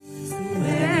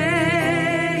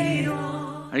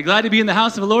Are you glad to be in the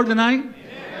house of the Lord tonight?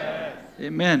 Yes.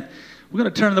 Amen. We're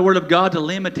going to turn the Word of God to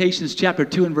Lamentations chapter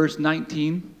 2 and verse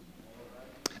 19.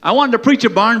 I wanted to preach a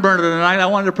barn burner tonight. I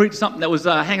wanted to preach something that was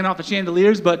hanging off the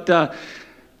chandeliers, but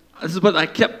this is what I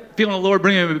kept feeling the Lord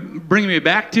bringing me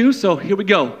back to. So here we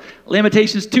go.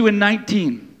 Lamentations 2 and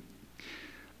 19.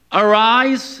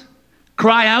 Arise,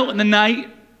 cry out in the night,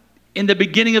 in the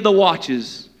beginning of the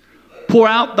watches. Pour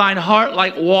out thine heart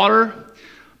like water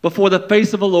before the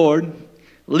face of the Lord.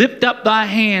 Lift up thy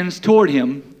hands toward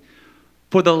him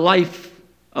for the life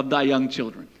of thy young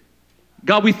children.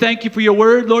 God, we thank you for your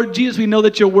word. Lord Jesus, we know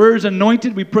that your word is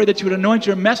anointed. We pray that you would anoint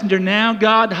your messenger now.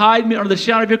 God, hide me under the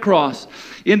shadow of your cross.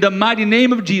 In the mighty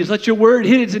name of Jesus, let your word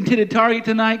hit its intended target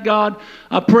tonight, God.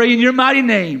 I pray in your mighty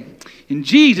name. In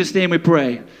Jesus' name we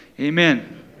pray.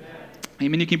 Amen.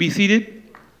 Amen. You can be seated.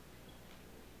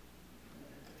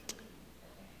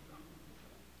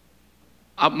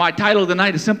 My title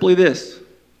tonight is simply this: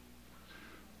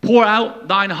 pour out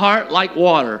thine heart like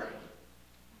water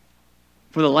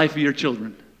for the life of your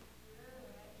children.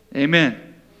 Amen.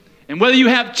 And whether you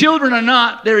have children or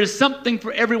not, there is something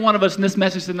for every one of us in this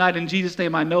message tonight. In Jesus'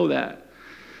 name, I know that.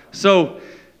 So,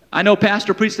 I know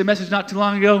Pastor preached a message not too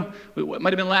long ago, it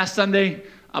might have been last Sunday,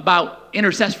 about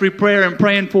intercessory prayer and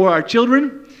praying for our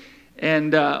children.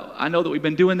 And I know that we've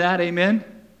been doing that. Amen.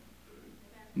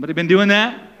 Somebody been doing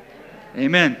that?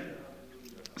 Amen.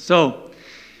 So,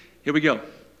 here we go.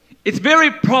 It's very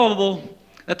probable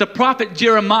that the prophet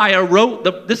Jeremiah wrote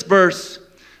this verse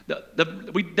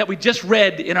that we just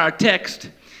read in our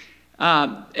text.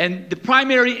 And the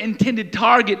primary intended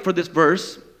target for this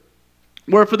verse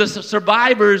were for the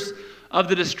survivors of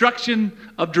the destruction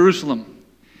of Jerusalem.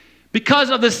 Because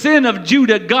of the sin of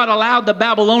Judah, God allowed the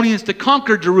Babylonians to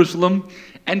conquer Jerusalem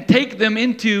and take them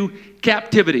into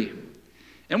captivity.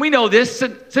 And we know this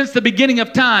since the beginning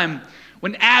of time,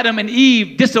 when Adam and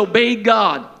Eve disobeyed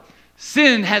God.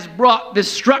 Sin has brought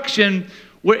destruction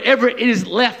wherever it is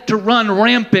left to run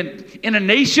rampant in a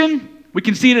nation. We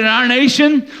can see it in our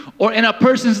nation or in a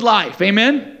person's life.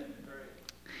 Amen?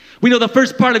 We know the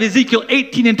first part of Ezekiel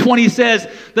 18 and 20 says,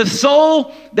 the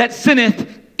soul that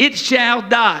sinneth, it shall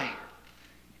die.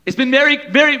 It's been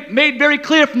made very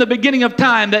clear from the beginning of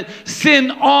time that sin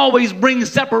always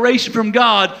brings separation from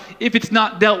God if it's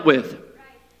not dealt with.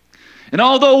 And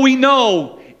although we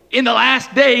know in the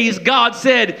last days God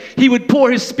said he would pour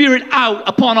his spirit out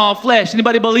upon all flesh.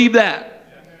 Anybody believe that?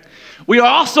 We are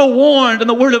also warned in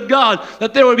the Word of God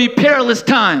that there will be perilous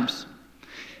times.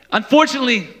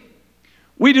 Unfortunately,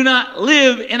 we do not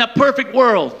live in a perfect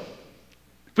world.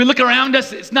 If we look around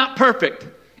us, it's not perfect.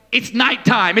 It's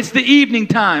nighttime. It's the evening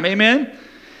time. Amen?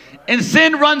 And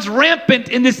sin runs rampant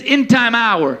in this end time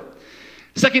hour.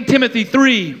 2 Timothy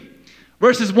 3,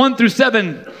 verses 1 through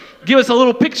 7, give us a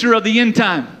little picture of the end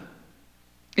time.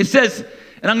 It says,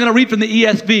 and I'm going to read from the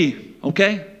ESV,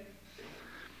 okay?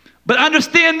 But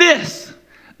understand this,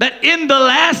 that in the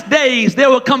last days there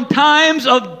will come times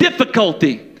of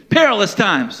difficulty, perilous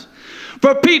times.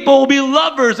 For people will be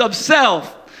lovers of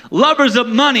self, lovers of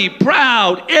money,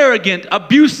 proud, arrogant,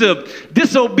 abusive,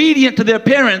 disobedient to their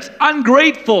parents,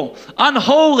 ungrateful,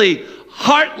 unholy,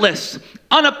 heartless,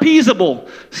 unappeasable,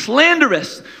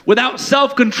 slanderous, without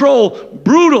self-control,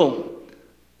 brutal,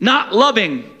 not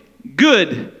loving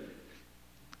good,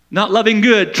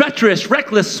 treacherous,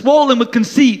 reckless, swollen with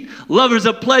conceit, lovers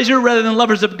of pleasure rather than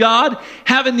lovers of God,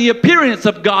 having the appearance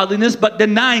of godliness but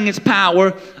denying its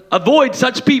power. Avoid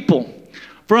such people.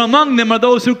 For among them are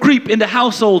those who creep into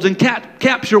households and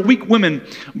capture weak women,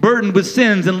 burdened with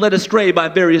sins and led astray by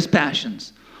various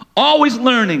passions, always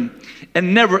learning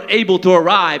and never able to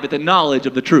arrive at the knowledge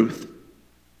of the truth.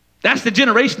 That's the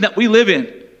generation that we live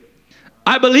in.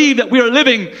 I believe that we are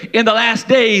living in the last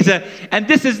days, and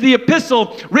this is the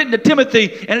epistle written to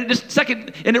Timothy, and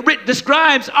it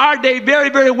describes our day very,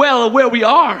 very well of where we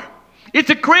are. It's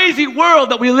a crazy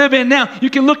world that we live in now. You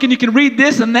can look and you can read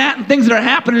this and that and things that are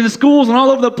happening in the schools and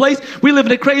all over the place. We live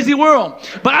in a crazy world.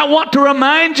 But I want to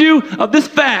remind you of this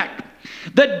fact.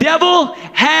 The devil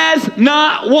has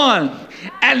not won.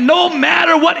 And no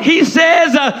matter what he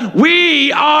says,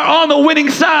 we are on the winning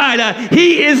side.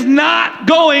 He is not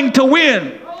going to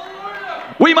win.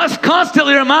 We must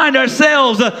constantly remind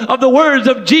ourselves of the words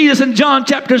of Jesus in John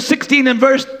chapter 16 and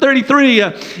verse 33.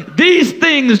 These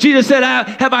things, Jesus said,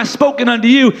 have I spoken unto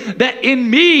you, that in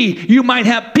me you might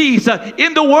have peace.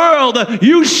 In the world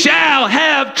you shall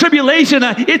have tribulation.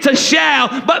 It's a shall,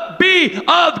 but be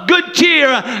of good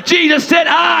cheer. Jesus said,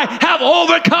 I have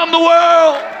overcome the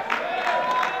world.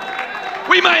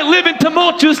 We might live in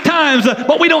tumultuous times,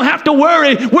 but we don't have to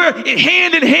worry. We're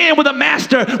hand in hand with the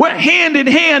Master. We're hand in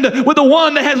hand with the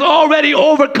one that has already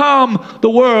overcome the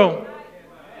world.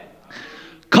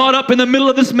 Caught up in the middle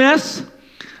of this mess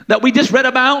that we just read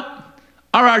about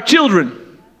are our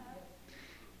children.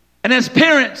 And as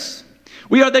parents,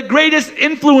 we are the greatest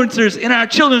influencers in our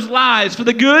children's lives for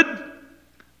the good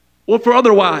or for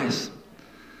otherwise.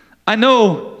 I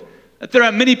know that there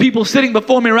are many people sitting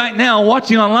before me right now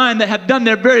watching online that have done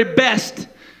their very best.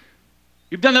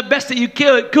 You've done the best that you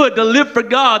could to live for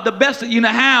God, the best that you know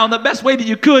how, the best way that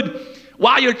you could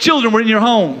while your children were in your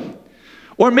home.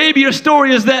 Or maybe your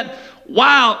story is that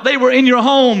while they were in your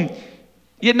home,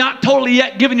 you had not totally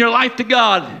yet given your life to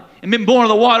God and been born of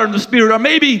the water and the Spirit. Or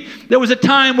maybe there was a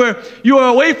time where you were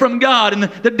away from God and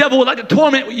the devil would like to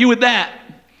torment you with that.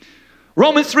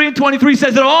 Romans 3:23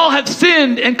 says that all have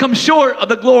sinned and come short of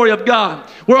the glory of God.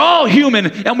 We're all human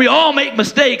and we all make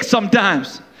mistakes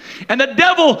sometimes. And the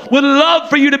devil would love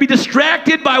for you to be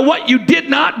distracted by what you did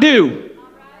not do.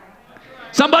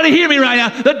 Somebody hear me right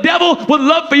now. The devil would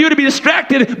love for you to be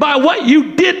distracted by what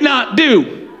you did not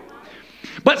do.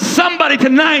 But somebody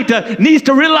tonight needs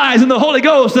to realize in the Holy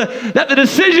Ghost that the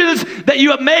decisions that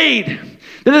you have made,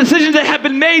 the decisions that have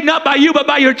been made not by you but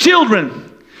by your children,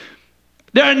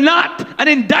 they're not an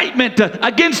indictment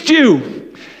against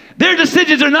you. Their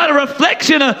decisions are not a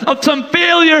reflection of some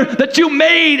failure that you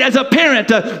made as a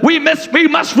parent. We must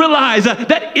realize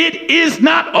that it is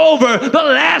not over. The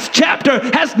last chapter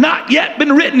has not yet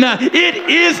been written. It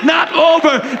is not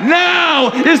over.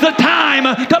 Now is the time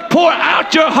to pour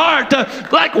out your heart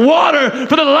like water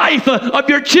for the life of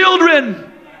your children.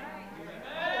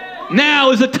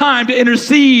 Now is the time to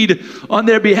intercede on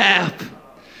their behalf.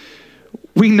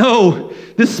 We know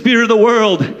the spirit of the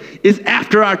world is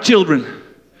after our children.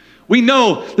 We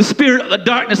know the spirit of the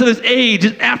darkness of this age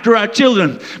is after our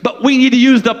children. But we need to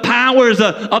use the powers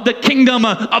of the kingdom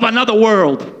of another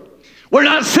world. We're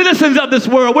not citizens of this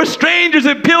world. We're strangers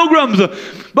and pilgrims.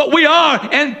 But we are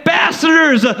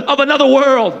ambassadors of another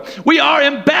world. We are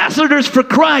ambassadors for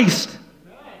Christ.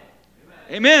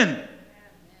 Amen.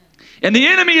 And the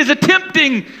enemy is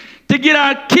attempting to get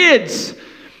our kids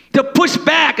to push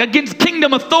back against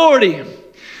kingdom authority.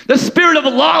 The spirit of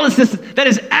lawlessness that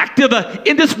is active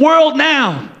in this world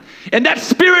now. And that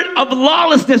spirit of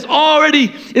lawlessness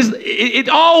it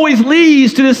always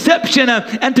leads to deception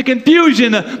and to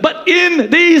confusion. But in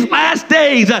these last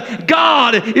days,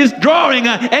 God is drawing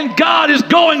and God is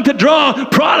going to draw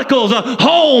prodigals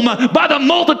home by the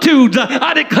multitudes.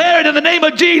 I declare it in the name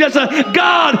of Jesus.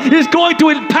 God is going to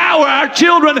empower our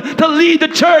children to lead the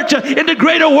church into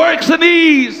greater works than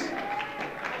these.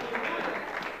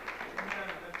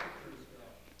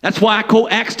 That's why I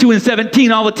quote Acts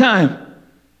 2:17 all the time.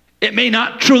 It may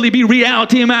not truly be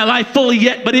reality in my life fully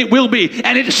yet, but it will be.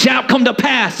 And it shall come to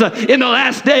pass in the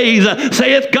last days,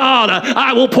 saith God,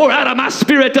 I will pour out of my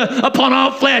spirit upon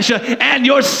all flesh, and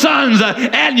your sons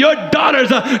and your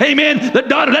daughters, amen, the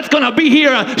daughter that's going to be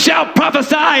here shall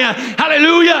prophesy.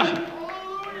 Hallelujah.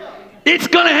 It's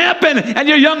going to happen. And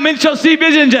your young men shall see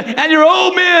visions, and your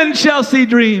old men shall see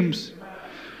dreams.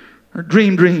 Or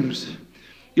dream dreams.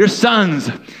 Your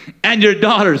sons and your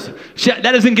daughters, that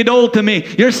doesn't get old to me.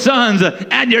 Your sons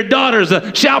and your daughters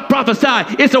shall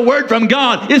prophesy. It's a word from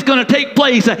God. It's going to take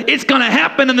place. It's going to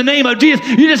happen in the name of Jesus.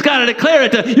 You just got to declare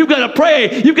it. You've got to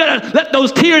pray. You've got to let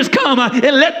those tears come and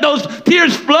let those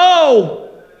tears flow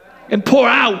and pour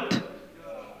out.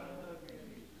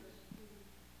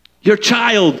 Your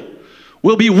child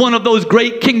will be one of those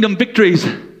great kingdom victories.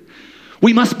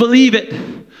 We must believe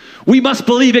it. We must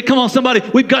believe it. Come on, somebody.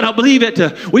 We've got to believe it.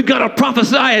 We've got to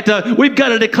prophesy it. We've got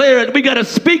to declare it. We've got to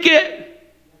speak it.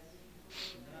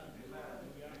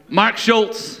 Mark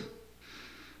Schultz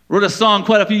wrote a song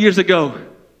quite a few years ago.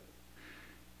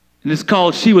 And it's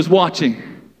called She Was Watching.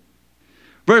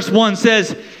 Verse 1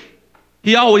 says,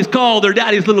 he always called her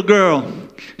daddy's little girl.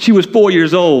 She was 4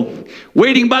 years old,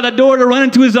 waiting by the door to run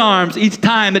into his arms each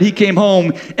time that he came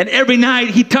home. And every night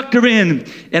he tucked her in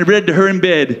and read to her in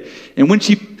bed. And when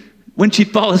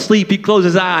she'd fall asleep, he'd close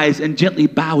his eyes and gently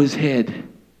bow his head. And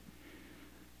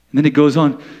then it goes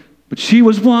on, but she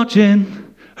was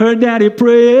watching her daddy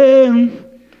praying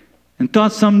and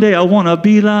thought someday I want to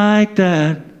be like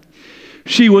that.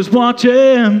 She was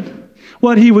watching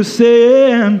what he was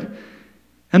saying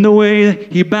and the way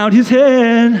he bowed his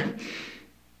head.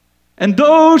 And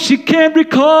though she can't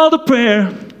recall the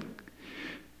prayer,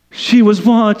 she was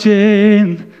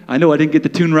watching. I know I didn't get the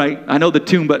tune right. I know the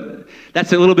tune, but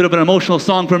that's a little bit of an emotional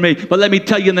song for me. But let me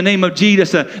tell you in the name of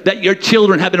Jesus that your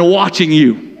children have been watching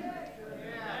you.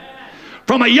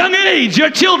 From a young age, your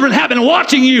children have been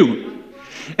watching you.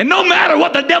 And no matter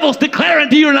what the devil's declaring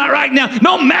to you right now,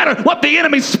 no matter what the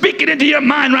enemy's speaking into your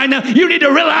mind right now, you need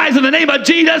to realize in the name of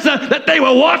Jesus that they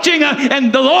were watching,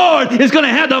 and the Lord is going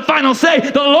to have the final say.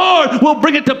 The Lord will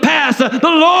bring it to pass. The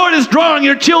Lord is drawing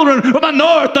your children from the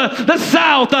north, the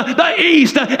south, the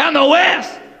east, and the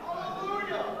west.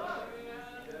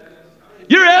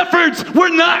 Your efforts were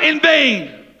not in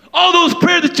vain. All those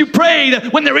prayers that you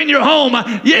prayed when they're in your home,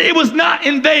 it was not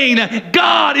in vain.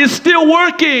 God is still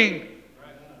working.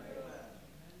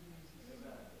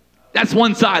 That's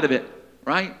one side of it,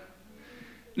 right?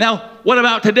 Now, what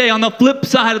about today on the flip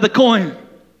side of the coin?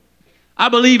 I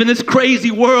believe in this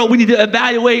crazy world, we need to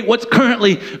evaluate what's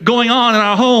currently going on in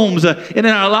our homes and in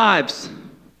our lives.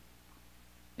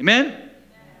 Amen?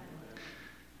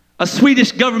 A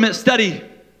Swedish government study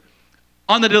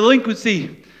on the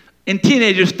delinquency in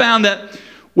teenagers found that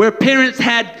where parents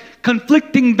had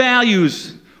conflicting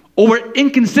values or were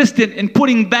inconsistent in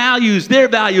putting their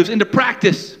values into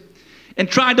practice and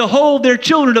tried to hold their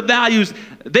children to values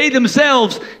they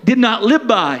themselves did not live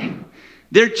by,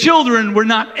 their children were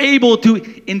not able to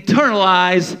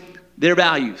internalize their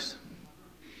values.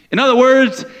 In other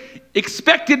words,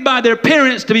 expected by their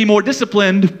parents to be more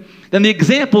disciplined than the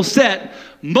example set,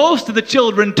 most of the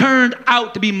children turned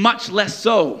out to be much less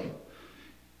so.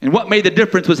 And what made the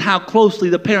difference was how closely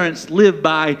the parents lived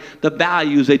by the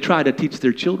values they tried to teach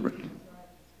their children.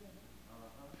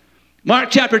 Mark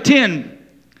chapter 10,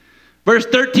 verse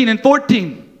 13 and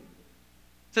 14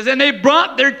 says, and they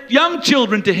brought their young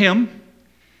children to him,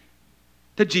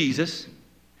 to Jesus,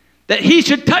 that he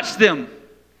should touch them.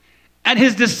 And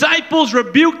his disciples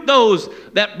rebuked those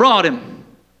that brought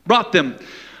them.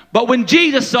 But when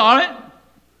Jesus saw it,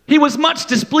 he was much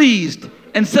displeased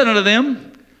and said unto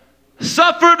them,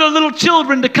 suffer the little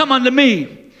children to come unto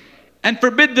me, and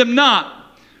forbid them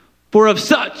not, for of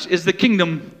such is the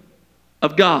kingdom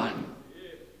of God.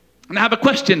 And I have a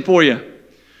question for you.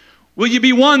 Will you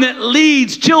be one that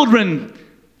leads children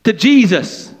to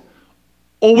Jesus?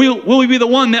 Or will we be the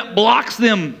one that blocks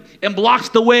them and blocks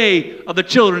the way of the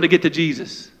children to get to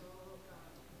Jesus?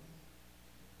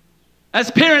 As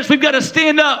parents, we've got to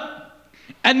stand up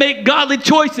and make godly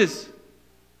choices.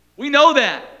 We know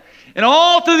that. And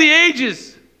all through the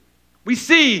ages, we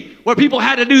see where people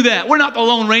had to do that. We're not the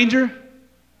Lone Ranger.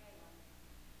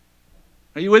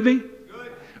 Are you with me?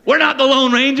 Good. We're not the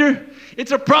Lone Ranger.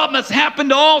 It's a problem that's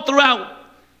happened all throughout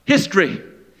history.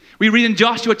 We read in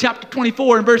Joshua chapter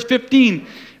 24 and verse 15.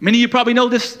 Many of you probably know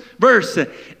this verse.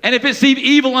 And if it seem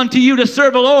evil unto you to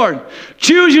serve the Lord,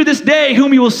 choose you this day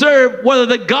whom you will serve, whether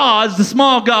the gods, the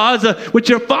small gods, which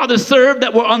your fathers served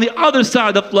that were on the other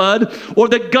side of the flood, or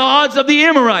the gods of the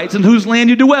Amorites in whose land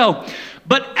you dwell.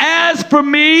 But as for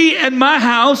me and my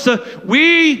house,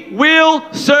 we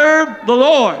will serve the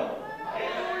Lord.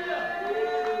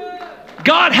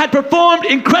 God had performed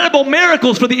incredible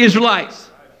miracles for the Israelites.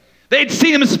 They'd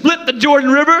seen him split the Jordan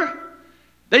River.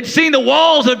 They'd seen the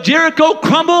walls of Jericho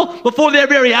crumble before their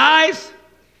very eyes.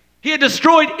 He had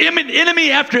destroyed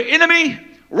enemy after enemy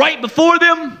right before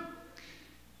them.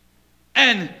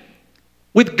 And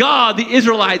with God, the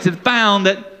Israelites had found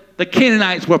that the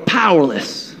Canaanites were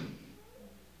powerless.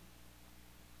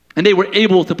 And they were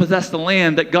able to possess the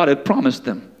land that God had promised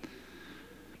them.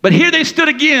 But here they stood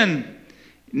again,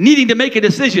 needing to make a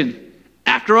decision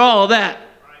after all of that.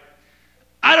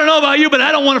 I don't know about you, but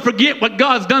I don't want to forget what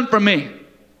God's done for me.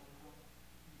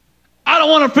 I don't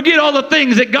want to forget all the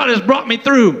things that God has brought me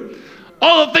through.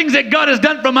 All the things that God has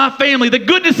done for my family. The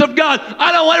goodness of God.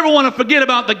 I don't ever want to forget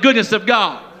about the goodness of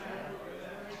God.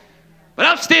 But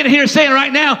I'm standing here saying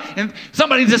right now, and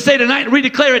somebody needs to say tonight and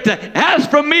redeclare it, as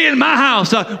for me and my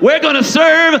house, we're going to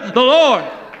serve the Lord.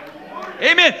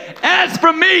 Amen. As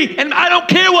for me, and I don't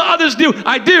care what others do,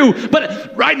 I do.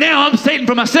 But right now I'm saying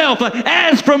for myself,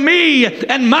 as for me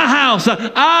and my house,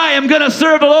 I am going to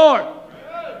serve the Lord.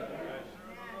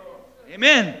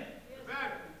 Amen.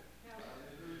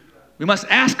 We must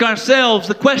ask ourselves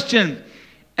the question,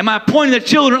 am I pointing the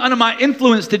children under my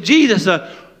influence to Jesus? And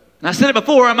I said it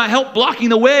before, am I help blocking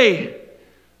the way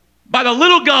by the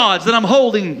little gods that I'm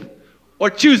holding or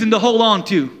choosing to hold on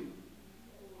to?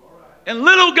 And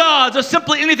little gods are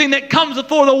simply anything that comes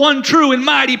before the one true and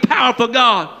mighty, powerful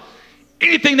God.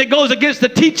 Anything that goes against the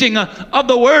teaching of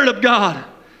the Word of God.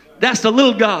 That's the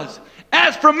little gods.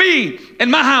 As for me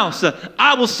and my house,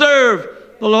 I will serve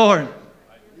the Lord.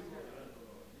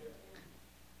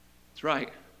 That's right.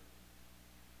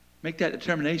 Make that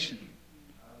determination.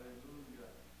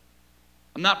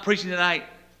 I'm not preaching tonight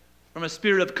from a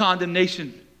spirit of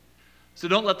condemnation. So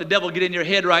don't let the devil get in your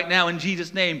head right now in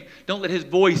Jesus' name. Don't let his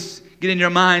voice get in your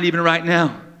mind even right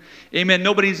now. Amen.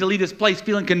 Nobody needs to leave this place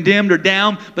feeling condemned or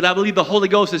down, but I believe the Holy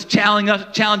Ghost is challenging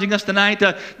us tonight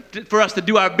for us to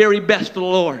do our very best for the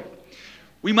Lord.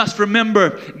 We must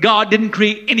remember God didn't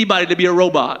create anybody to be a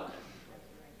robot,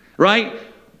 right?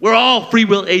 We're all free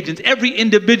will agents. Every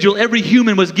individual, every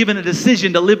human was given a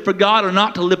decision to live for God or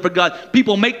not to live for God.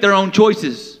 People make their own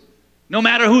choices, no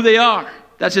matter who they are.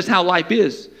 That's just how life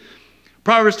is.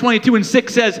 Proverbs 22:6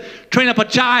 says, train up a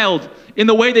child in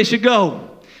the way they should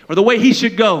go, or the way he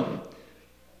should go.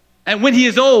 And when he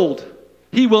is old,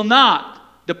 he will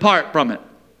not depart from it.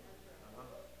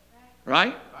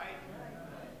 Right?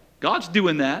 God's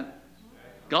doing that.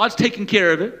 God's taking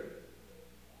care of it.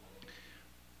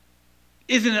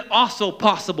 Isn't it also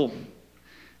possible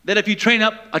that if you train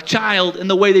up a child in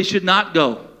the way they should not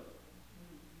go,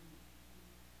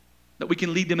 that we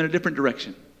can lead them in a different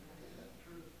direction?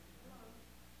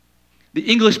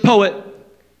 The English poet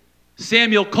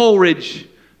Samuel Coleridge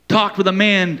talked with a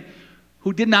man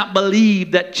who did not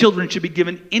believe that children should be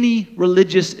given any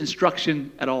religious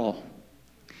instruction at all.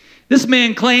 This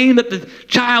man claimed that the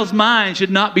child's mind should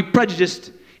not be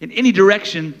prejudiced in any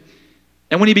direction,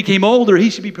 and when he became older, he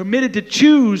should be permitted to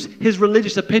choose his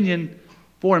religious opinion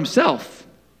for himself.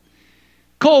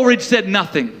 Coleridge said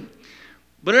nothing,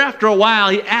 but after a while,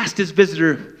 he asked his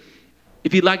visitor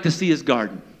if he'd like to see his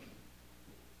garden.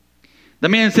 The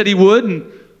man said he would,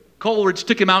 and Coleridge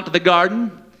took him out to the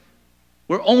garden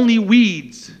where only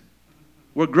weeds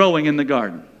were growing in the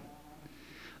garden.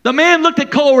 The man looked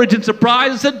at Coleridge in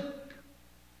surprise and said,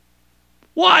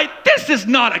 "Why, this is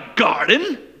not a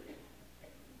garden.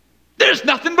 There's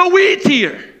nothing but weeds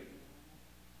here."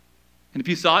 And if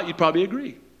you saw it, you'd probably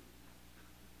agree.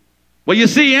 "Well, you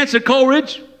see," answered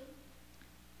Coleridge,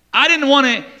 "I didn't want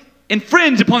to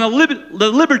infringe upon the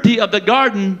liberty of the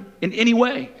garden in any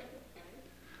way.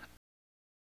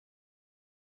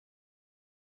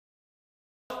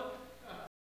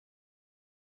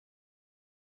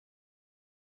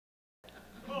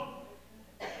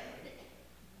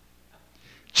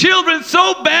 Children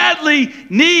so badly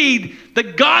need the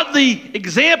godly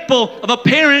example of a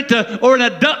parent or an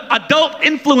adult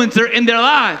influencer in their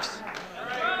lives.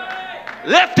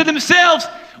 Left to themselves,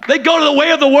 they go to the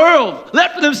way of the world.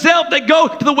 Left to themselves, they go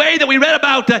to the way that we read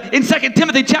about in 2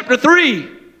 Timothy chapter 3.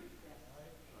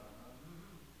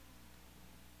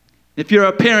 If you're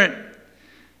a parent,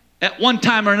 at one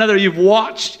time or another, you've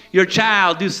watched your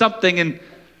child do something and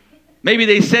maybe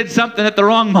they said something at the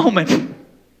wrong moment.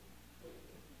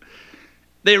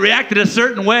 They reacted a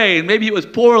certain way, and maybe it was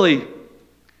poorly.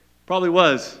 Probably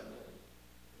was.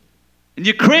 And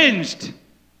you cringed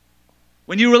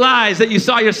when you realized that you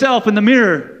saw yourself in the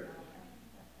mirror,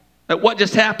 that what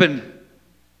just happened.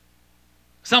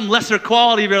 Some lesser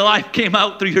quality of your life came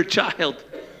out through your child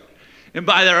and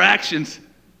by their actions.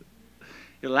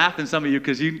 You're laughing, some of you,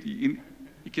 because you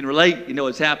can relate. You know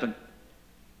what's happened.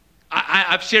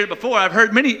 I've shared it before. I've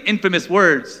heard many infamous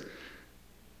words.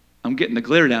 I'm getting the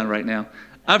glare down right now.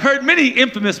 I've heard many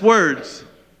infamous words,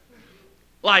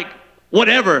 like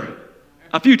whatever,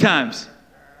 a few times.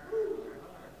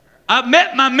 I've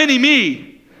met my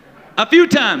mini-me a few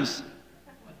times.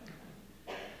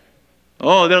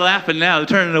 Oh, they're laughing now. They're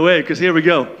turning away because here we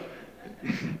go.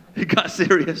 It got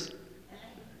serious.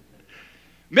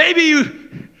 Maybe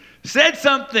you said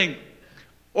something,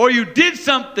 or you did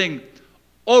something,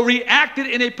 or reacted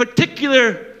in a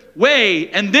particular way,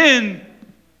 and then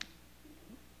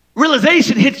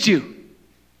realization hits you,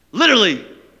 literally,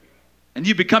 and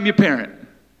you become your parent.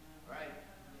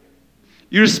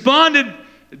 You responded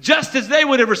just as they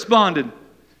would have responded.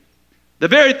 The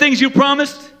very things you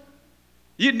promised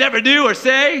you'd never do or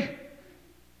say,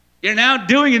 you're now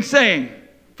doing and saying,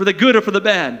 for the good or for the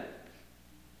bad.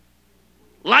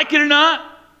 Like it or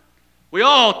not, we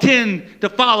all tend to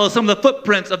follow some of the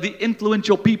footprints of the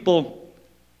influential people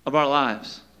of our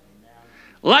lives.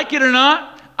 Like it or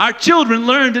not, our children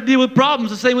learn to deal with problems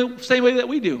the same way that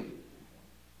we do.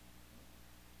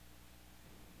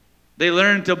 They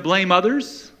learn to blame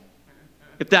others,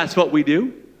 if that's what we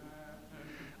do.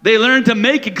 They learn to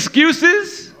make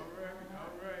excuses.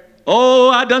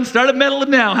 Oh, I done started meddling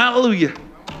now. Hallelujah.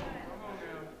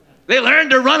 They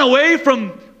learn to run away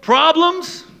from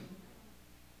problems.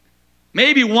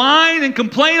 Maybe whine and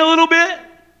complain a little bit.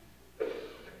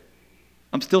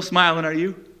 I'm still smiling, are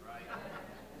you?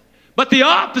 But the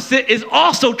opposite is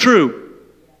also true.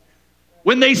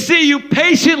 When they see you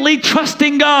patiently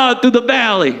trusting God through the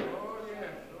valley,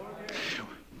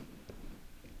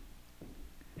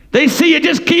 they see you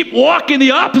just keep walking,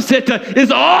 the opposite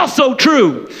is also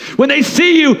true. When they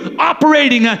see you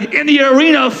operating in the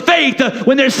arena of faith,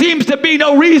 when there seems to be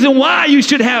no reason why you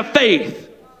should have faith.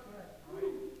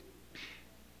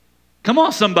 Come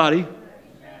on, somebody.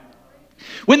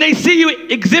 When they see you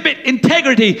exhibit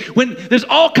integrity, when there's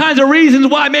all kinds of reasons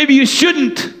why maybe you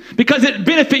shouldn't, because it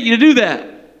benefit you to do that.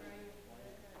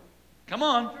 Come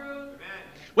on.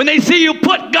 When they see you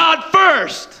put God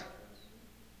first.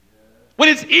 When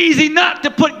it's easy not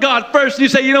to put God first, you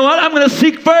say, you know what, I'm going to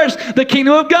seek first the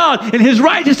kingdom of God and his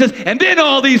righteousness, and then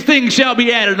all these things shall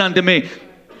be added unto me.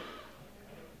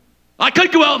 I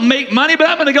could go out and make money, but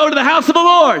I'm going to go to the house of the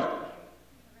Lord.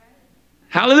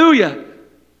 Hallelujah.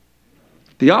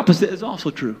 The opposite is also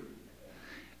true.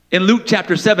 In Luke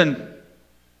chapter 7,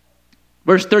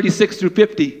 verse 36 through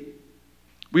 50,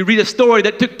 we read a story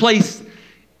that took place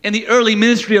in the early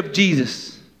ministry of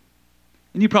Jesus.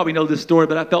 And you probably know this story,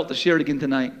 but I felt to share it again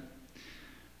tonight.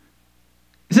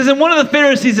 It says, and one of the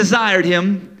Pharisees desired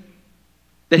him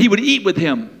that he would eat with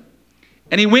him.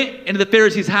 And he went into the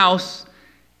Pharisee's house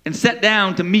and sat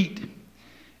down to meat.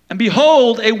 And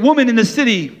behold, a woman in the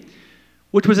city,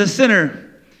 which was a sinner,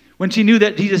 when she knew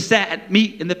that Jesus sat at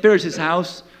meat in the Pharisee's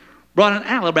house, brought an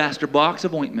alabaster box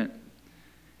of ointment,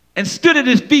 and stood at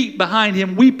his feet behind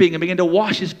him, weeping, and began to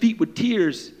wash his feet with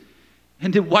tears,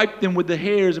 and to wipe them with the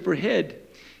hairs of her head,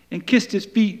 and kissed his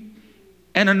feet,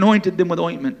 and anointed them with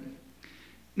ointment.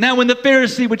 Now when the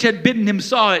Pharisee which had bidden him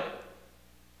saw it,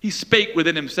 he spake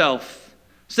within himself,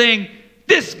 saying,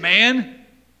 this man,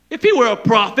 if he were a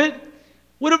prophet,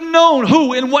 would have known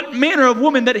who and what manner of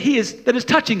woman that is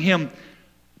touching him,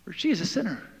 for she is a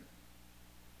sinner.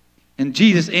 And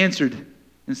Jesus answered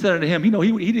and said unto him, he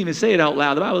didn't even say it out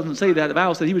loud. The Bible doesn't say that. The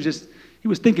Bible said he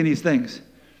was thinking these things.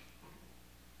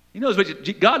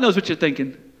 God knows what you're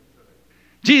thinking.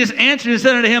 Jesus answered and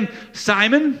said unto him,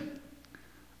 Simon,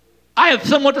 I have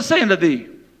somewhat to say unto thee.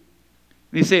 And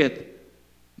he saith,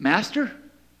 Master,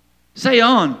 say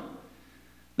on.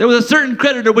 There was a certain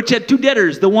creditor which had two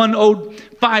debtors. The one owed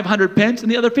 500 pence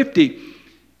and the other 50.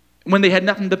 When they had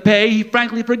nothing to pay, he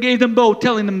frankly forgave them both,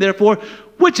 telling them therefore,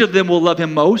 which of them will love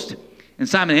him most? And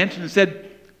Simon answered and said,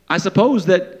 I suppose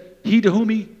that he to whom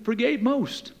he forgave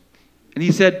most. And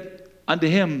he said unto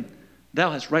him,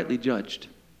 thou hast rightly judged.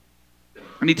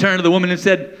 And he turned to the woman and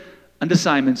said unto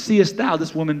Simon, seest thou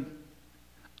this woman?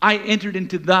 I entered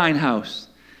into thine house.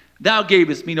 Thou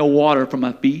gavest me no water for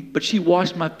my feet, but she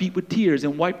washed my feet with tears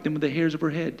and wiped them with the hairs of her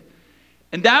head.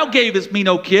 And thou gavest me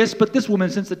no kiss, but this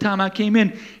woman, since the time I came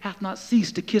in, hath not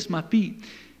ceased to kiss my feet.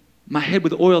 My head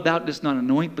with oil thou didst not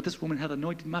anoint, but this woman hath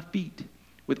anointed my feet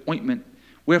with ointment.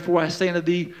 Wherefore I say unto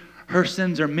thee, her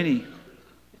sins are many.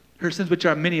 Her sins which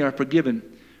are many are forgiven,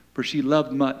 for she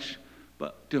loved much.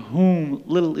 But to whom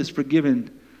little is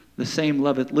forgiven, the same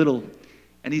loveth little.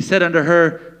 And he said unto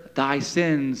her, thy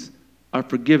sins are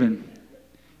forgiven.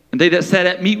 And they that sat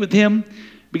at meat with him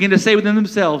began to say within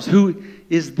themselves, who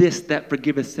is this that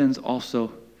forgiveth sins also?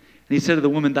 And he said to the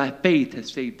woman, thy faith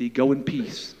has saved thee. Go in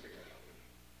peace.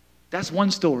 That's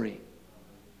one story.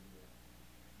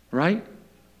 Right?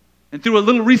 And through a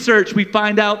little research, we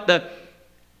find out that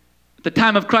at the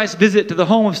time of Christ's visit to the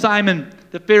home of Simon,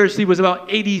 the Pharisee, was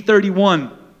about AD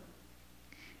 31.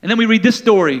 And then we read this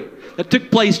story that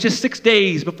took place just 6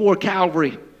 days before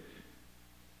Calvary.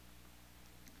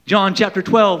 John chapter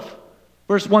 12,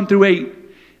 verse 1 through 8.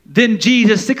 Then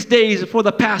Jesus, 6 days before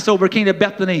the Passover, came to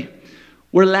Bethany,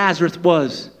 where Lazarus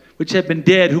was, which had been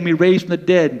dead, whom he raised from the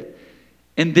dead.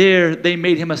 And there they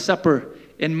made him a supper,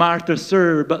 and Martha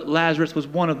served, but Lazarus was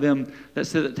one of them that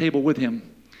sat at the table with him.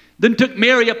 Then took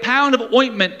Mary a pound of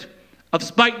ointment of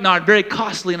spikenard, very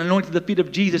costly, and anointed the feet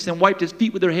of Jesus, and wiped his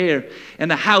feet with her hair. And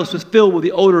the house was filled with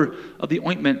the odor of the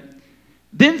ointment.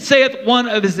 Then saith one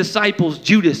of his disciples,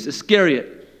 Judas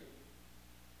Iscariot,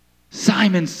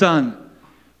 Simon's son,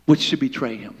 which should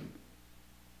betray him.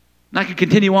 And I could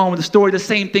continue on with the story. The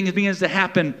same thing begins to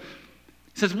happen.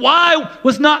 He says, why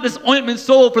was not this ointment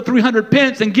sold for 300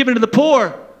 pence and given to the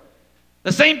poor?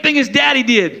 The same thing his daddy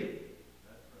did.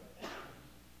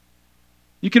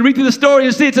 You can read through the story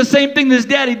and see it's the same thing that his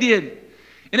daddy did.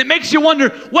 And it makes you wonder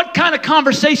what kind of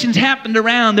conversations happened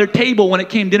around their table when it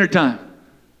came dinner time.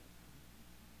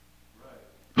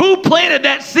 Who planted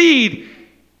that seed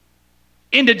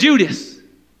into Judas?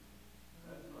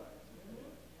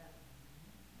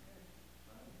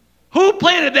 Who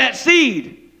planted that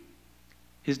seed?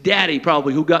 His daddy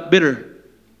probably, who got bitter.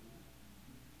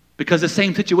 Because the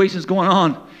same situation is going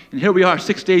on. And here we are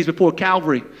 6 days before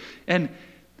Calvary. And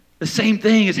the same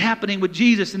thing is happening with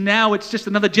Jesus. And now it's just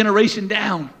another generation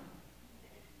down.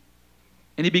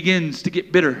 And he begins to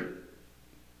get bitter.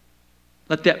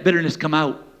 Let that bitterness come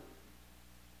out.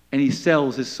 And he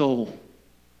sells his soul.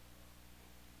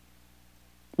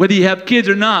 Whether you have kids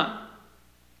or not,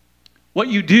 what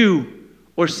you do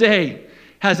or say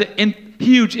has a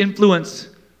huge influence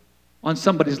on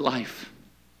somebody's life.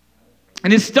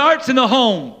 And it starts in the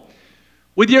home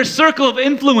with your circle of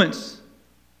influence,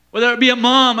 whether it be a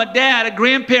mom, a dad, a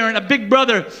grandparent, a big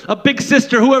brother, a big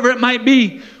sister, whoever it might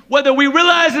be. Whether we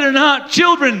realize it or not,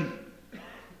 children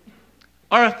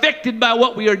are affected by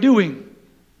what we are doing.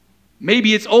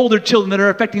 Maybe it's older children that are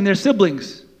affecting their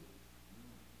siblings.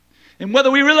 And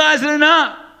whether we realize it or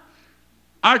not,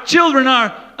 our children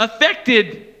are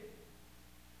affected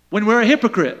when we're a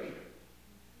hypocrite.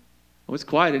 Oh, it's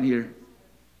quiet in here.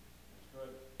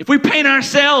 If we paint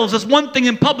ourselves as one thing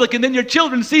in public and then your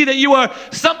children see that you are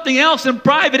something else in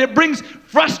private, it brings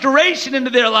frustration into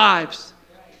their lives.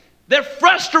 They're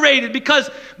frustrated because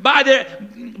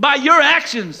by your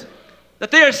actions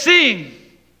that they are seeing,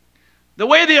 the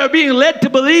way they are being led to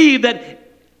believe that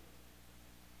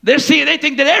they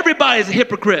think that everybody is a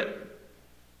hypocrite.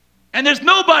 And there's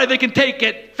nobody they can take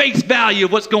at face value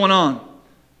of what's going on.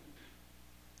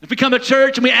 If we come to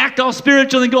church and we act all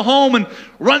spiritual and go home and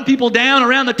run people down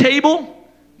around the table,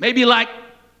 maybe like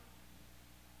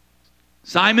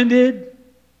Simon did,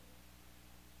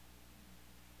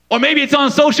 or maybe it's on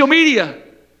social media,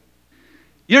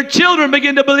 your children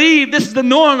begin to believe this is the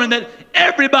norm and that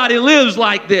everybody lives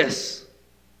like this.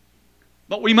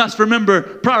 But we must remember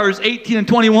Proverbs 18 and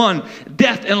 21,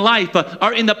 death and life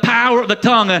are in the power of the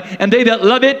tongue, and they that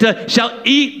love it shall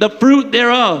eat the fruit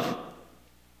thereof.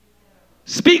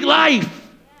 Speak life.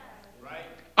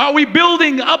 Are we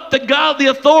building up the godly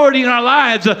authority in our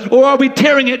lives, or are we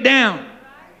tearing it down?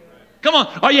 Come on,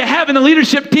 are you having the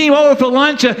leadership team over for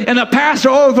lunch and the pastor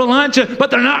over for lunch,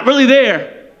 but they're not really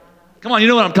there? Come on, you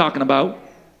know what I'm talking about.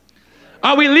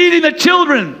 Are we leading the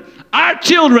children, our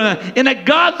children, in a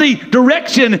godly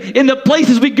direction in the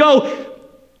places we go,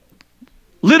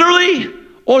 literally,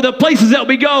 or the places that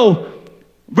we go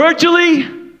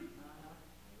virtually?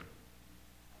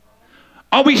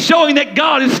 Are we showing that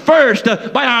God is first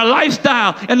by our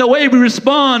lifestyle and the way we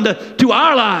respond to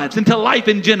our lives and to life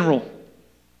in general?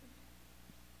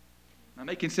 Am I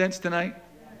making sense tonight?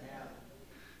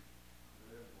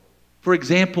 For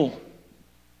example,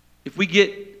 if we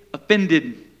get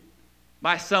offended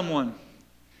by someone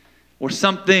or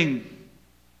something,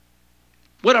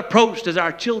 what approach do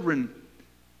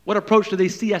they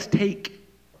see us take?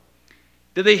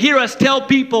 Do they hear us tell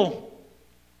people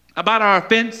about our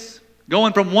offense,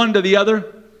 going from one to the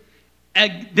other,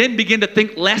 and then begin to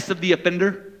think less of the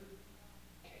offender?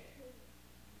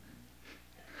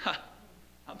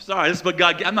 I'm sorry,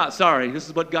 I'm not sorry. This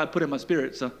is what God put in my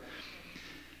spirit. So,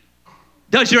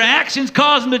 does your actions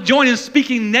cause them to join in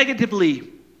speaking negatively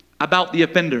about the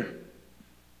offender?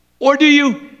 Or do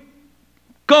you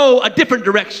go a different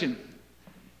direction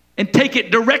and take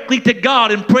it directly to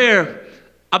God in prayer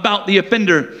about the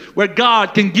offender, where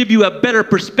God can give you a better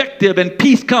perspective and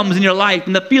peace comes in your life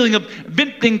and the feeling of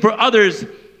venting for others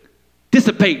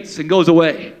dissipates and goes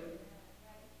away?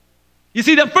 You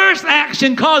see, the first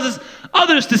action causes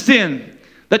others to sin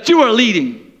that you are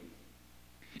leading.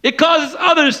 It causes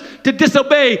others to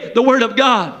disobey the word of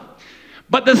God.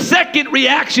 But the second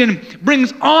reaction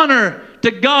brings honor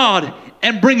to God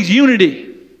and brings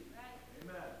unity.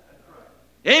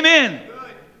 Amen.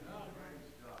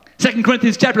 2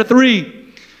 Corinthians chapter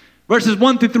 3, verses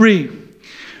 1 through 3.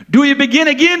 Do we begin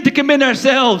again to commend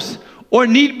ourselves, or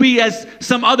need we, as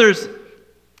some others,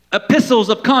 epistles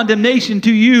of condemnation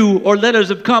to you, or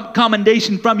letters of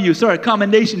commendation from you?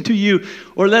 Commendation to you,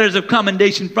 or letters of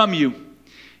commendation from you.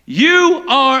 You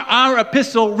are our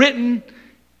epistle, written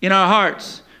in our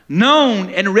hearts,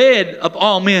 known and read of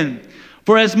all men.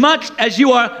 For as much as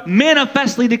you are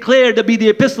manifestly declared to be the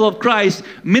epistle of Christ,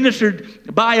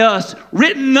 ministered by us,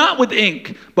 written not with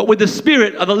ink, but with the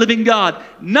Spirit of the living God,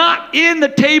 not in the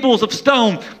tables of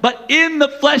stone, but in the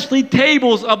fleshly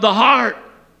tables of the heart.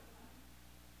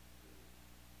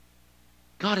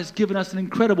 God has given us an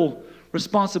incredible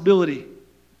responsibility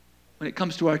when it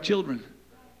comes to our children.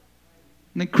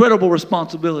 An incredible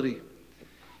responsibility.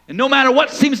 And no matter what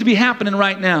seems to be happening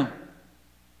right now,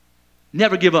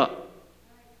 never give up.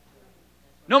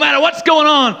 No matter what's going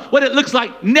on, what it looks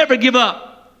like, never give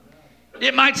up.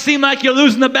 It might seem like you're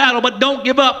losing the battle, but don't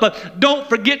give up. But don't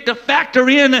forget to factor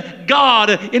in God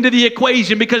into the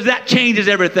equation, because that changes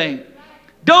everything.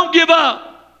 Don't give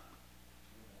up.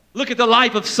 Look at the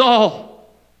life of Saul,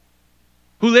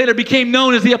 who later became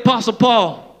known as the Apostle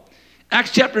Paul.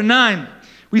 Acts chapter 9.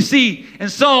 We see, and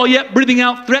Saul, yet breathing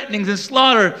out threatenings and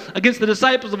slaughter against the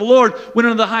disciples of the Lord, went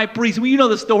unto the high priest. Well, you know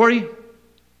the story.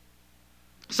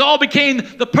 Saul became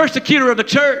the persecutor of the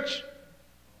church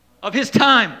of his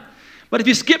time. But if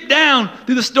you skip down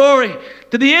through the story,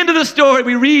 to the end of the story,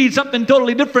 we read something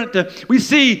totally different. We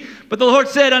see, but the Lord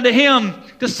said unto him,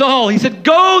 to Saul, he said,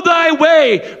 go thy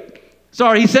way.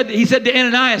 Sorry, he said to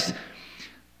Ananias,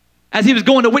 as he was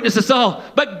going to witness to Saul,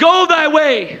 but go thy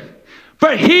way,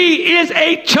 for he is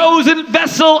a chosen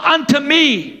vessel unto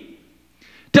me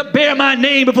to bear my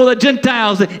name before the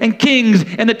Gentiles and kings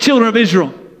and the children of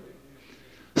Israel.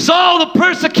 Saul, the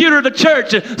persecutor of the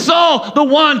church. Saul, the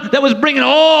one that was bringing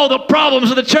all the problems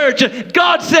of the church.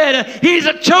 God said, he's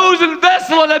a chosen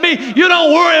vessel unto me. You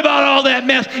don't worry about all that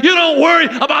mess. You don't worry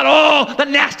about all the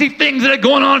nasty things that are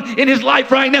going on in his life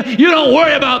right now. You don't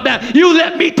worry about that. You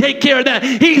let me take care of that.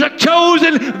 He's a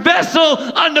chosen vessel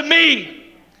unto me.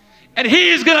 And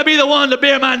he's going to be the one to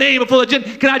bear my name before the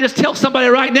Gentiles. Can I just tell somebody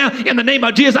right now, in the name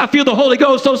of Jesus, I feel the Holy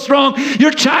Ghost so strong.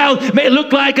 Your child may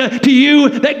look like to you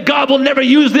that God will never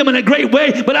use them in a great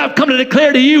way, but I've come to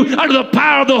declare to you, under the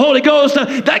power of the Holy Ghost,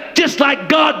 that just like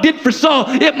God did for Saul,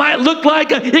 it might look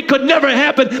like it could never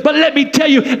happen, but let me tell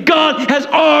you, God has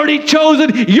already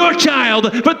chosen your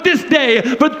child for this day,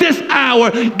 for this hour.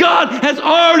 God has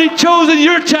already chosen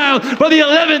your child for the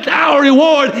 11th hour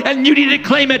reward, and you need to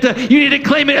claim it. You need to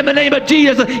claim it in the name of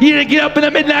Jesus. You need to get up in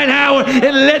the midnight hour and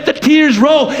let the tears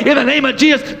roll in the name of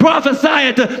Jesus. Prophesy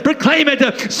it, proclaim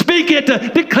it, speak it,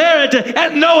 declare it,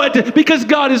 and know it, because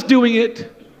God is doing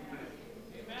it.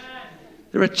 Amen.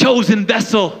 They're a chosen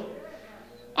vessel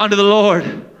unto the Lord.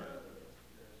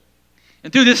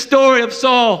 And through this story of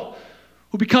Saul,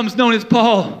 who becomes known as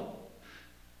Paul,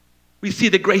 we see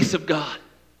the grace of God.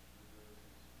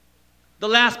 The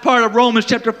last part of Romans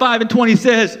chapter 5 and 20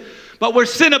 says, but where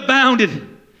sin abounded,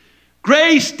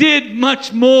 grace did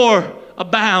much more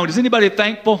abound. Is anybody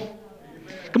thankful?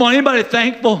 Amen. Come on, anybody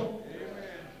thankful? Amen.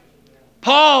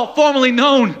 Paul, formerly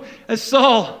known as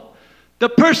Saul, the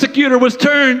persecutor, was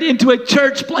turned into a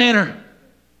church planner.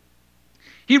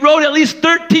 He wrote at least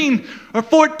 13 or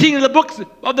 14 of the books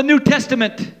of the New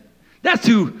Testament. That's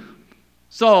who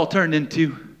Saul turned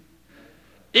into.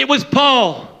 It was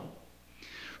Paul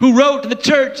who wrote to the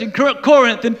church in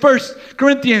Corinth in 1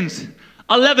 Corinthians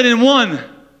 11 and 1.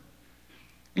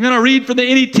 I'm going to read from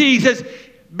the NET. He says,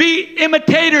 be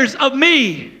imitators of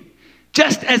me,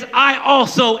 just as I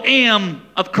also am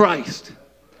of Christ.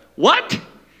 What?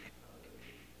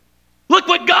 Look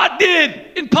what God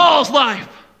did in Paul's life.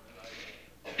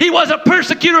 He was a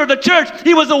persecutor of the church.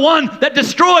 He was the one that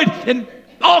destroyed in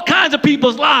all kinds of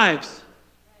people's lives.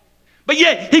 But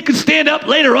yet he could stand up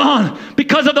later on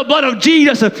because of the blood of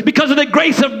Jesus, because of the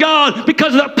grace of God,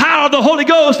 because of the power of the Holy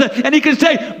Ghost. And he could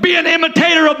say, be an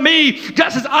imitator of me,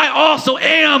 just as I also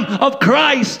am of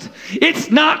Christ.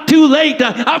 It's not too late.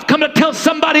 I've come to tell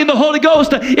somebody in the Holy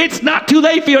Ghost, it's not too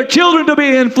late for your children to be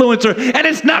an influencer. And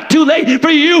it's not too late for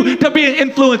you to be an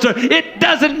influencer. It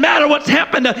doesn't matter what's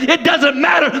happened. It doesn't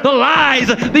matter the lies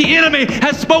the enemy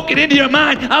has spoken into your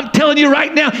mind. I'm telling you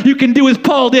right now, you can do as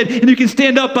Paul did, and you can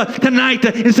stand up tonight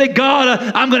and say, God,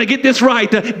 I'm going to get this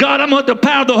right. God, I'm going to let the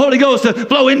power of the Holy Ghost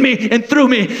flow in me and through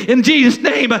me in Jesus'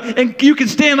 name. And you can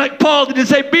stand like Paul did and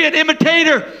say, be an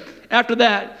imitator after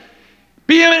that.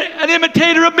 Be an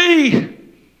imitator of me,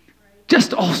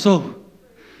 just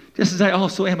as I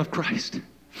also am of Christ.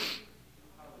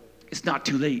 It's not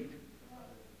too late.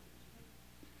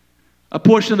 A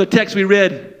portion of the text we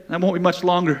read, and I won't be much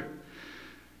longer,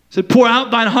 said, pour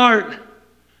out thine heart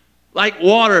like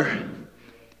water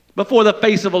before the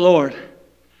face of the Lord.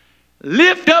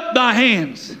 Lift up thy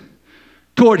hands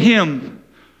toward him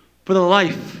for the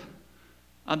life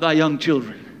of thy young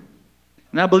children.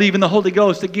 And I believe in the Holy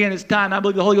Ghost. Again, it's time. I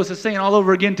believe the Holy Ghost is saying all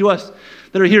over again to us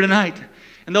that are here tonight,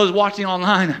 and those watching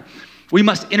online, we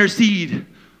must intercede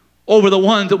over the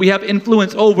ones that we have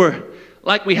influence over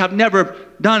like we have never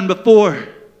done before.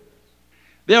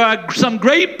 There are some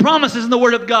great promises in the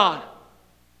Word of God.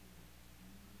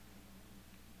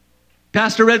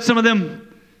 Pastor read some of them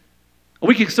a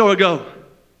week or so ago.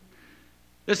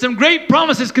 There's some great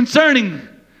promises concerning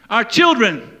our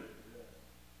children.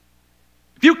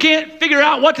 If you can't figure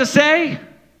out what to say,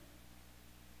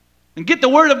 then get the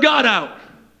Word of God out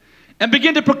and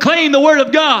begin to proclaim the Word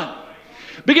of God.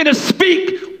 Begin to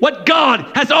speak what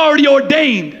God has already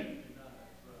ordained.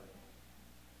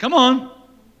 Come on.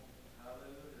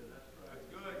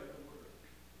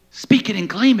 Speak it and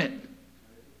claim it.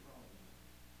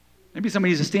 Maybe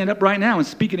somebody needs to stand up right now and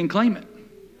speak it and claim it.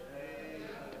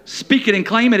 Speak it and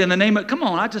claim it in the name of, come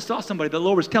on, I just saw somebody, the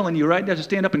Lord was telling you right now to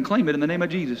stand up and claim it in the name of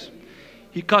Jesus.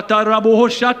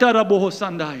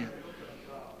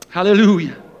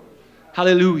 Hallelujah.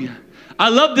 Hallelujah. I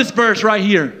love this verse right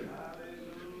here.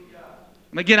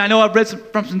 And again, I know I've read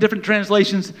from some different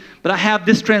translations, but I have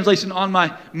this translation on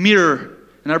my mirror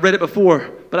and I've read it before,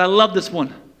 but I love this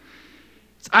one.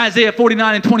 It's Isaiah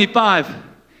 49:25.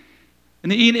 In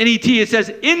the NET it says,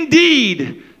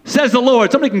 "Indeed, says the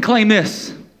Lord." Somebody can claim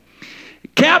this.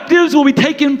 "Captives will be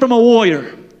taken from a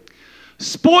warrior.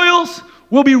 Spoils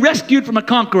will be rescued from a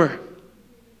conqueror.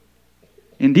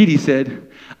 Indeed," he said,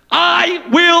 "I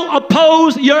will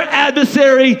oppose your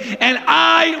adversary and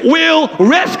I will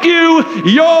rescue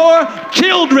your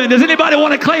children." Does anybody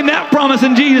want to claim that promise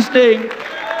in Jesus' name?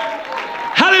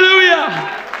 Hallelujah.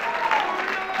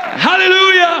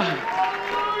 Hallelujah.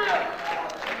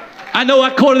 I know I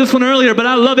quoted this one earlier, but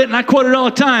I love it and I quote it all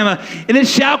the time. "And it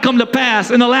shall come to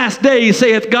pass in the last days,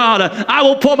 saith God, I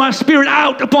will pour my spirit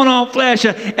out upon all flesh,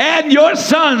 and your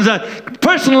sons,"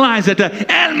 personalize it,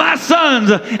 "and my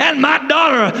sons and my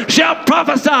daughter shall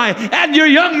prophesy, and your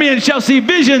young men shall see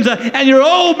visions, and your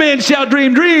old men shall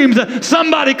dream dreams."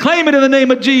 Somebody claim it in the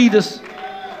name of Jesus.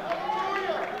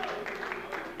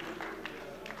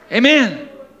 Amen.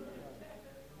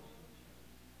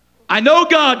 I know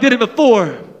God did it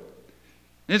before.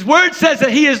 His word says that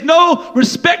he is no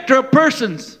respecter of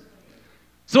persons.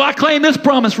 So I claim this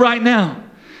promise right now.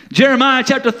 Jeremiah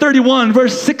chapter 31,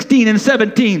 verse 16 and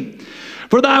 17.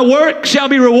 "For thy work shall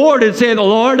be rewarded, saith the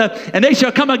Lord, and they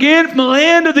shall come again from the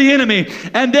land of the enemy.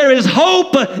 And there is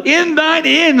hope in thine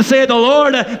end, saith the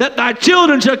Lord, that thy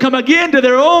children shall come again to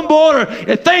their own border."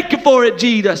 And thank you for it,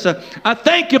 Jesus. I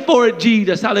thank you for it,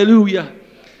 Jesus. Hallelujah.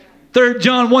 3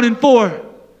 John 1 and 4.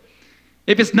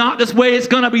 "If it's not this way, it's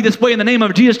going to be this way. In the name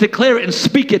of Jesus, declare it and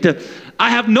speak it. I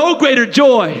have no greater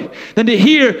joy than to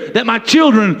hear that my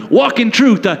children walk in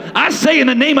truth." I say in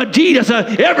the name of Jesus,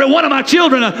 every one of my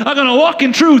children are going to walk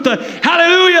in truth.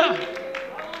 Hallelujah.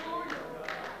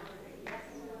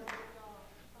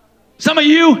 Some of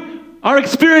you are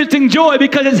experiencing joy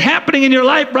because it's happening in your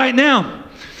life right now.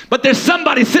 But there's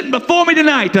somebody sitting before me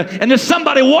tonight, and there's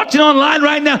somebody watching online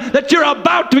right now that you're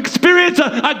about to experience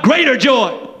a greater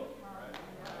joy.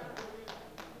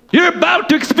 You're about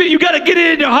to experience, you've got to get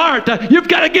it in your heart. You've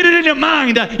got to get it in your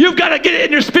mind. You've got to get it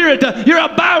in your spirit. You're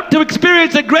about to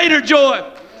experience a greater joy.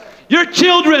 Your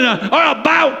children are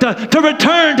about to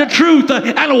return to truth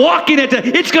and walk in it.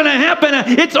 It's going to happen.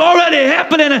 It's already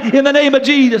happening in the name of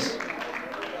Jesus.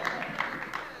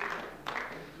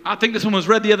 I think this one was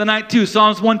read the other night too.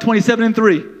 Psalms 127 and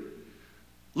 3.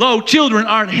 "Lo, children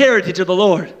are an heritage of the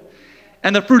Lord,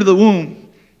 and the fruit of the womb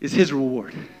is his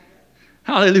reward."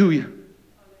 Hallelujah.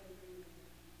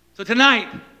 So tonight,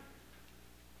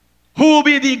 who will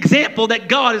be the example that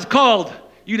God has called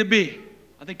you to be?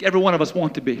 I think every one of us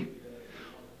want to be.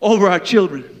 Over our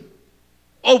children.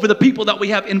 Over the people that we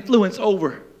have influence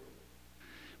over.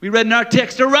 We read in our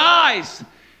text, "Arise,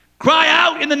 cry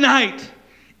out in the night.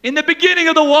 In the beginning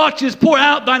of the watches, pour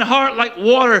out thine heart like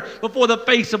water before the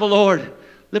face of the Lord.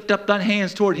 Lift up thine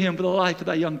hands toward him for the life of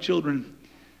thy young children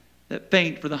that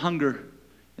faint for the hunger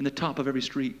in the top of every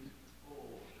street."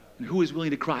 And who is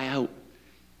willing to cry out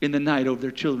in the night over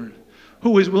their children?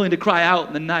 Who is willing to cry out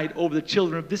in the night over the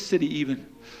children of this city even?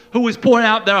 Who is pouring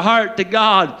out their heart to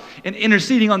God and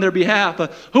interceding on their behalf?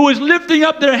 Who is lifting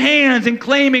up their hands and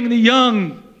claiming the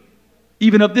young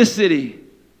even of this city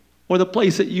or the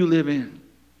place that you live in?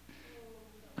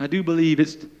 I do believe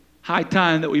it's high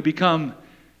time that we become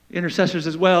intercessors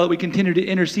as well, that we continue to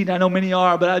intercede. I know many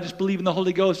are, but I just believe in the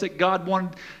Holy Ghost that God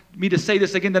wanted me to say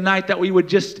this again tonight, that we would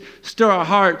just stir our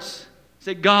hearts.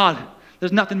 Say, "God,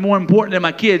 there's nothing more important than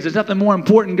my kids. There's nothing more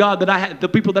important, God, that the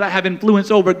people that I have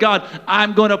influence over. God,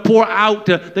 I'm going to pour out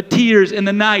the tears in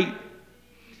the night."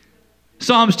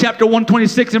 Psalms chapter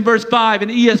 126 and verse 5 in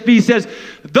the ESV says,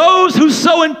 "Those who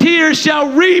sow in tears shall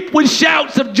reap with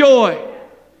shouts of joy."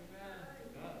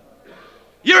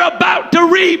 You're about to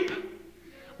reap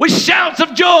with shouts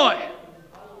of joy.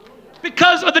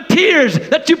 Because of the tears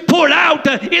that you poured out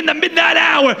in the midnight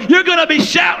hour, you're going to be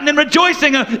shouting and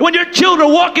rejoicing when your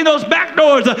children walk in those back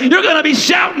doors. You're going to be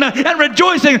shouting and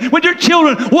rejoicing when your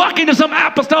children walk into some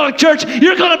apostolic church.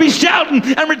 You're going to be shouting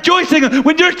and rejoicing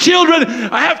when your children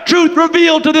have truth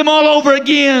revealed to them all over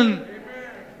again.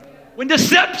 When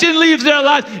deception leaves their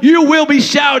lives, you will be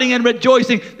shouting and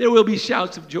rejoicing. There will be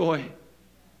shouts of joy.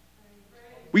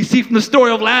 We see from the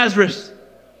story of Lazarus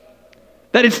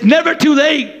that it's never too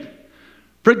late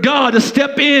for God to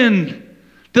step in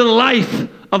to the life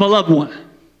of a loved one.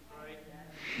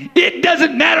 It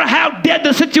doesn't matter how dead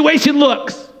the situation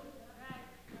looks.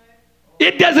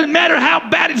 It doesn't matter how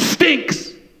bad it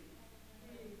stinks.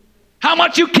 How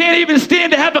much you can't even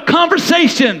stand to have a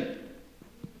conversation.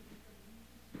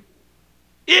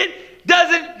 It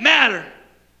doesn't matter.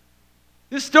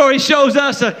 This story shows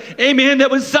us, amen,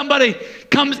 that when somebody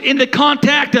comes into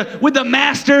contact with the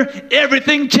master,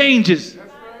 everything changes.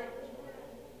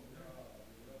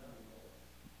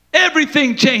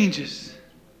 Everything changes.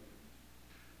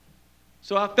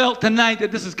 So I felt tonight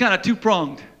that this is kind of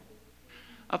two-pronged.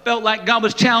 I felt like God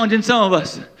was challenging some of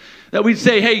us, that we'd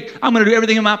say, hey, I'm going to do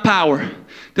everything in my power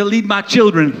to lead my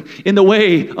children in the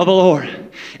way of the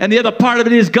Lord. And the other part of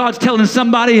it is God's telling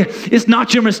somebody, it's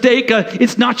not your mistake,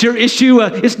 it's not your issue,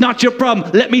 it's not your problem.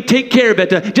 Let me take care of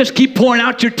it. Just keep pouring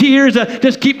out your tears.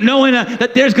 Just keep knowing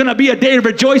that there's going to be a day of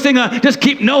rejoicing. Just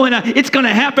keep knowing it's going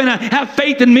to happen. Have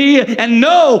faith in me and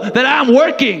know that I'm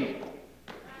working.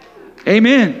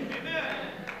 Amen.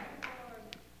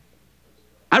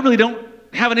 I really don't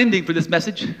have an ending for this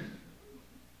message.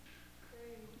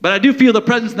 But I do feel the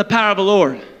presence and the power of the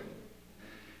Lord.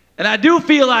 And I do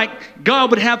feel like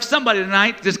God would have somebody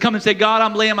tonight just come and say, God,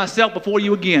 I'm laying myself before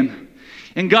you again.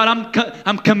 And God,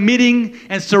 I'm committing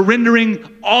and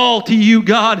surrendering all to you,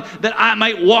 God, that I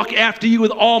might walk after you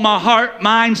with all my heart,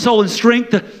 mind, soul, and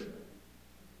strength.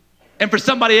 And for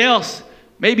somebody else,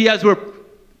 maybe as we're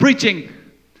preaching,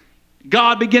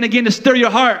 God begin again to stir your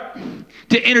heart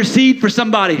to intercede for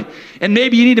somebody. And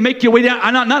maybe you need to make your way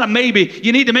down, not a maybe,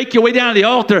 you need to make your way down to the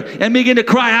altar and begin to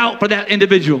cry out for that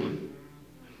individual.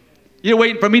 You're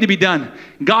waiting for me to be done.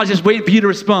 God's just waiting for you to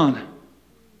respond.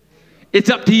 It's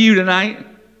up to you tonight.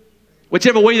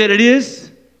 Whichever way that it is.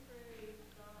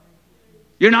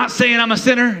 You're not saying I'm a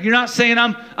sinner. You're not saying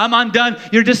I'm undone.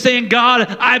 You're just saying,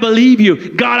 God, I believe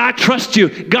you. God, I trust you.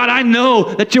 God, I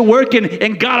know that you're working.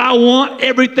 And God, I want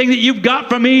everything that you've got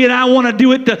for me, and I want to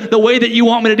do it the way that you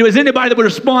want me to do it. Is anybody that would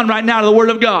respond right now to the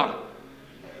Word of God?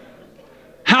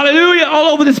 Hallelujah.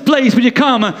 All over this place when you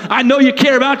come. I know you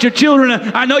care about your children.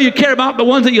 I know you care about the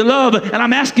ones that you love. And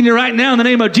I'm asking you right now in the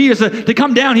name of Jesus to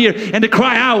come down here and to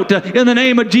cry out in the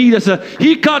name of Jesus.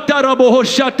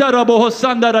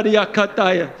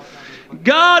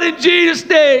 God, in Jesus'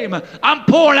 name, I'm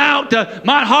pouring out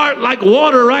my heart like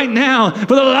water right now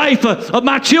for the life of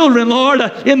my children, Lord,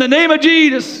 in the name of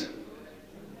Jesus.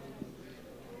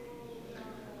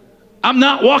 I'm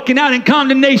not walking out in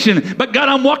condemnation, but God,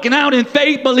 I'm walking out in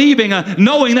faith, believing,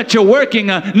 knowing that you're working,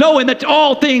 knowing that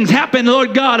all things happen,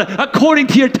 Lord God, according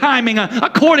to your timing,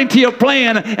 according to your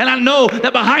plan. And I know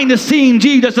that behind the scene,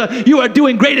 Jesus, you are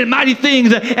doing great and mighty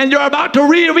things, and you're about to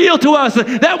reveal to us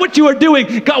that what you are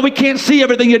doing. God, we can't see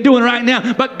everything you're doing right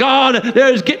now, but God,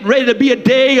 there's getting ready to be a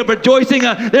day of rejoicing.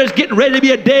 There's getting ready to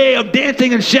be a day of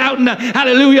dancing and shouting,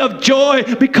 hallelujah, of joy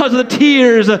because of the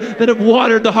tears that have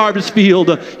watered the harvest field.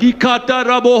 Come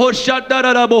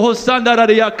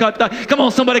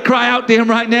on, somebody cry out to him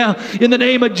right now in the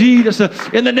name of Jesus.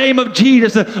 In the name of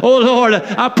Jesus. Oh Lord,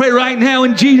 I pray right now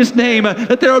in Jesus' name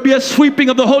that there will be a sweeping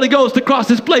of the Holy Ghost across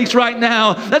this place right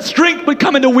now. That strength would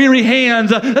come into weary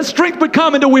hands. That strength would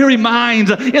come into weary minds.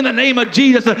 In the name of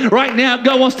Jesus. Right now,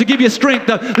 God wants to give you strength.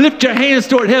 Lift your hands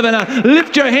toward heaven.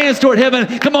 Lift your hands toward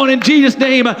heaven. Come on, in Jesus'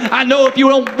 name. I know if you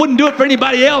wouldn't do it for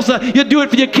anybody else, you'd do it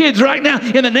for your kids right now.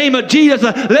 In the name of Jesus,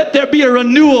 let there be a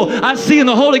renewal. I see in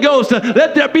the Holy Ghost.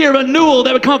 Let there be a renewal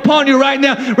that would come upon you right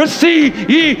now. Receive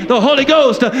ye the Holy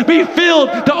Ghost. Be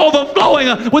filled to overflowing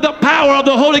with the power of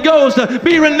the Holy Ghost.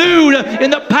 Be renewed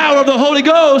in the power of the Holy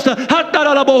Ghost.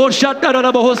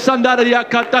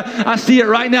 I see it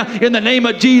right now in the name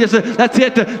of Jesus. That's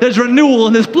it. There's renewal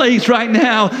in this place right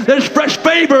now. There's fresh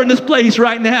favor in this place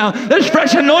right now. There's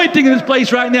fresh anointing in this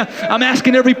place right now. I'm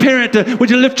asking every parent, would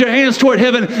you lift your hands toward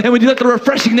heaven, and would you let the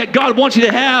refreshing that God wants you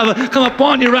to have come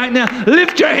upon you right now.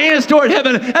 Lift your hands toward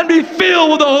heaven and be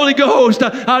filled with the Holy Ghost.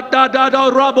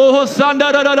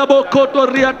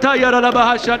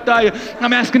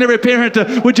 I'm asking every parent,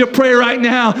 would you pray right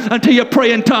now until you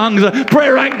pray in tongues? Pray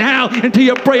right now until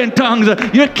you pray in tongues.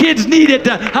 Your kids need it.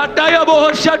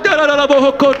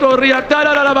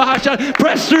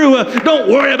 Press through. Don't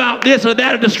worry about this or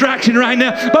that or distraction right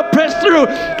now, but press through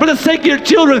for the sake of your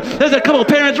children. There's a couple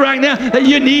parents right now that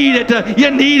you need it.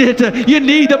 You need it. You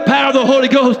need the power of the Holy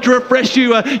Ghost to refresh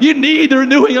you. You need the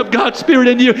renewing of God's Spirit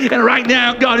in you. And right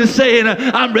now, God is saying,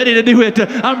 I'm ready to do it.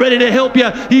 I'm ready to help you.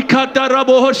 The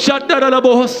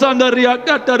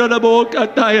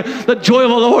joy of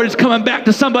the Lord is coming back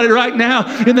to somebody right now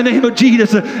in the name of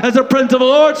Jesus. As the presence of the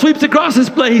Lord sweeps across this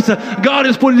place, God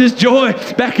is putting His joy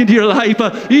back into your life.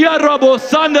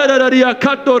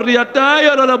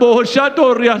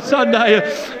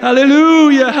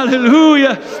 Hallelujah,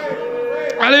 hallelujah.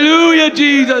 Hallelujah,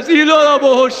 Jesus.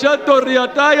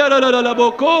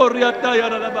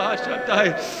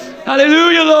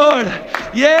 Hallelujah, Lord.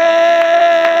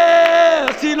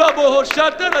 Yes.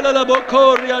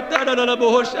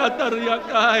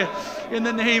 In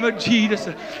the name of Jesus.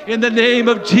 In the name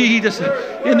of Jesus.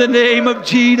 In the name of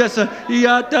Jesus.